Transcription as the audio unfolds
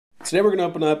Today we're going to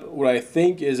open up what I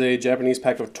think is a Japanese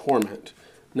pack of Torment.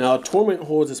 Now, Torment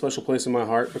holds a special place in my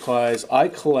heart because I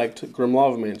collect Grim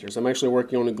Lavamancers. I'm actually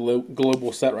working on a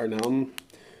global set right now. I'm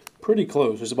pretty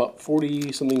close. There's about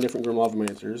 40-something different Grim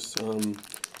Lavamancers.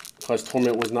 Because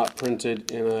Torment was not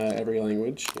printed in every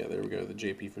language. Yeah, there we go, the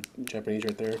JP for Japanese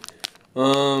right there.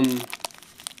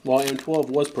 While M12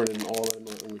 was printed in all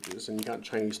the languages, and you got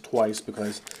Chinese twice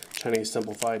because Chinese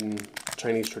Simplified and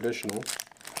Chinese Traditional.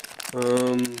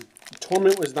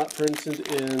 Torment was not printed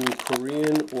in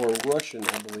Korean or Russian,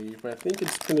 I believe, but I think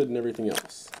it's printed in everything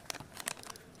else.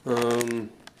 I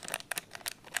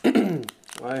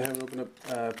haven't opened up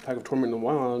a pack of Torment in a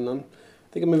while, and I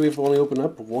think maybe I've only opened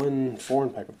up one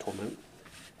foreign pack of Torment.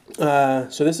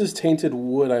 So this is Tainted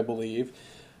Wood, I believe.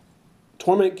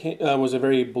 Torment was a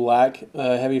very black,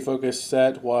 heavy focus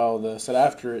set, while the set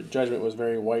after it, Judgment, was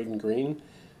very white and green.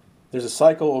 There's a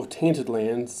cycle of Tainted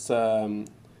Lands. I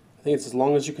think it's as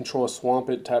long as you control a swamp,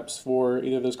 it taps for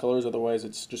either of those colors, otherwise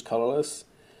it's just colorless.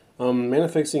 Mana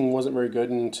fixing wasn't very good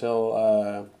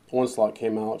until Onslaught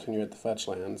came out and you had the fetch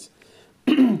lands.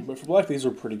 But for black, these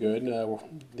were pretty good.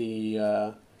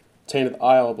 The Tainted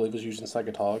Isle, I believe, was used in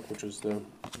Psychotog, which was the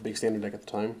big standard deck at the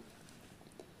time.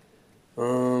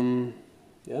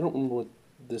 Yeah, I don't remember what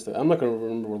this does. I'm not going to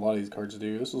remember what a lot of these cards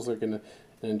do. This was like an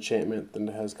enchantment that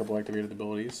has a couple activated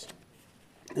abilities.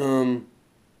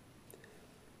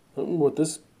 I don't remember what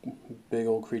this big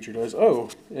old creature does. Oh,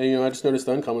 and, you know, I just noticed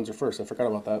the uncommons are first. I forgot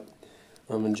about that.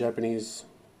 In Japanese,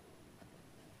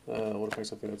 what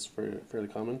effects? I think that's fairly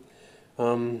common.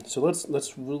 So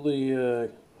let's really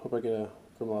hope I get a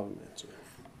Grim Lavamancers.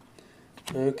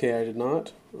 Okay, I did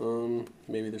not.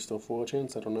 Maybe there's still full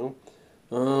chance. I don't know.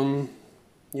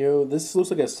 You know, this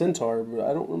looks like a centaur, but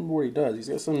I don't remember what he does. He's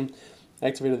got some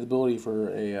activated ability for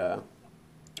a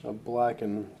black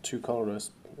and 2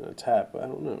 colorless tap, but I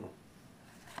don't know.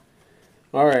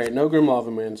 Alright, no Grim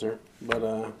Lavamancers, but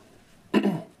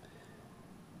you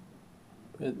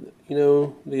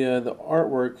know, the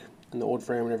artwork and the old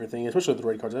frame and everything, especially with the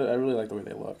red cards, I really like the way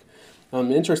they look.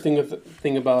 The interesting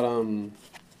thing about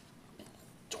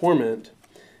Torment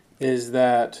is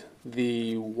that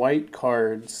the white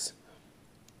cards,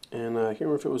 and I can't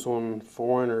remember if it was on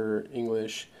foreign or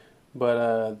English,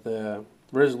 but the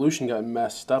resolution got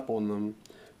messed up on them,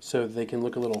 so they can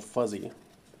look a little fuzzy.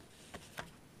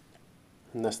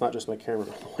 And that's not just my camera on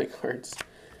the white cards.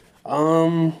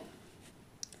 I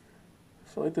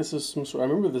feel like this is some sort. I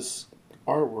remember this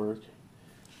artwork.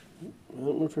 I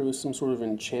don't know if it was some sort of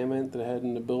enchantment that had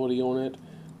an ability on it,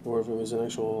 or if it was an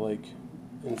actual like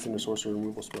instant or sorcery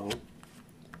removal spell.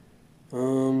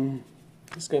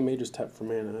 This guy may just tap for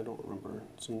mana. I don't remember.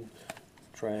 Some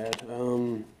triad.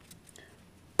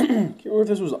 Can't remember if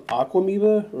this was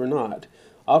Aquamoeba or not.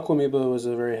 Aquamoeba was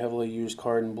a very heavily used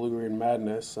card in Blue-Green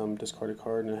Madness, discarded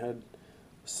card, and it had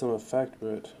some effect,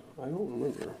 but I don't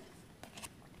remember.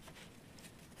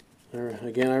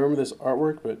 Again, I remember this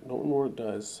artwork, but don't remember what it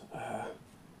does.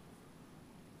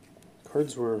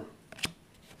 Cards were a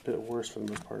bit worse for the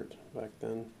most part back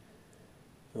then.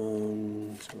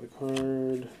 So the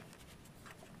card.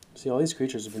 See, all these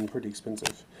creatures have been pretty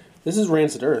expensive. This is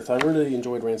Rancid Earth. I really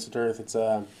enjoyed Rancid Earth. It's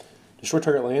destroy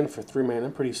target land for 3 mana,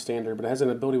 pretty standard, but it has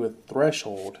an ability with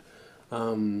Threshold.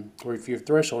 Where if you have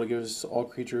Threshold, it gives all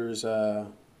creatures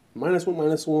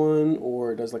 -1/-1,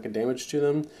 or it does like a damage to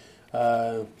them.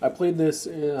 I played this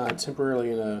temporarily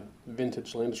in a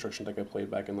vintage land destruction deck I played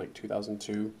back in like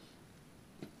 2002.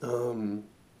 To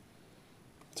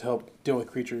help deal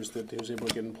with creatures that he was able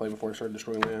to get in play before I started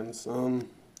destroying lands.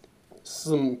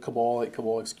 Some Cabal, like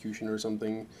Cabal Execution or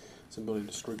something. Its ability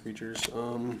to destroy creatures.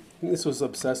 I think this was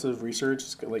Obsessive Research.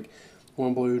 It's got like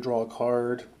 1 blue, draw a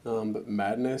card, but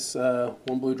Madness,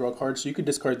 1 blue, draw a card. So you could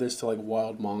discard this to like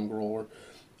Wild Mongrel or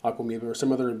Aquamoeba or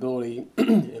some other ability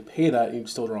and pay that, and you'd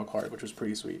still draw a card, which was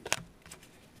pretty sweet.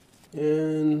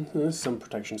 And this is some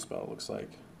protection spell, it looks like.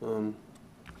 So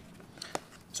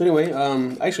anyway,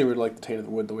 I actually really like the Tainted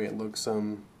Wood, the way it looks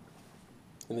in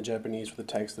the Japanese with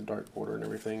the text, the dark border and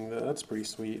everything. That's pretty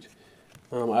sweet.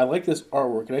 I like this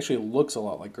artwork. It actually looks a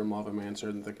lot like Grim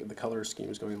Lavamancers, and the color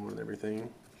schemes going on and everything.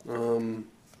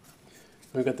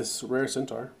 We've got this rare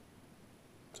centaur.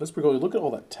 So that's pretty cool. Look at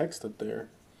all that text up there.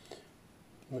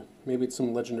 Maybe it's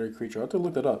some legendary creature. I'll have to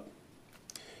look that up.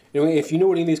 Anyway, if you know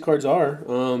what any of these cards are,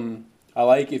 I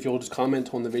like if you'll just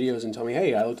comment on the videos and tell me,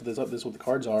 hey, I looked this up, this is what the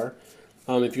cards are.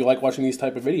 If you like watching these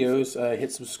type of videos,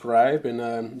 hit subscribe, and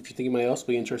if you think anybody else will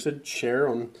be interested, share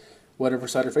on whatever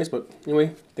side or Facebook.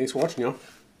 Anyway, thanks for watching, y'all.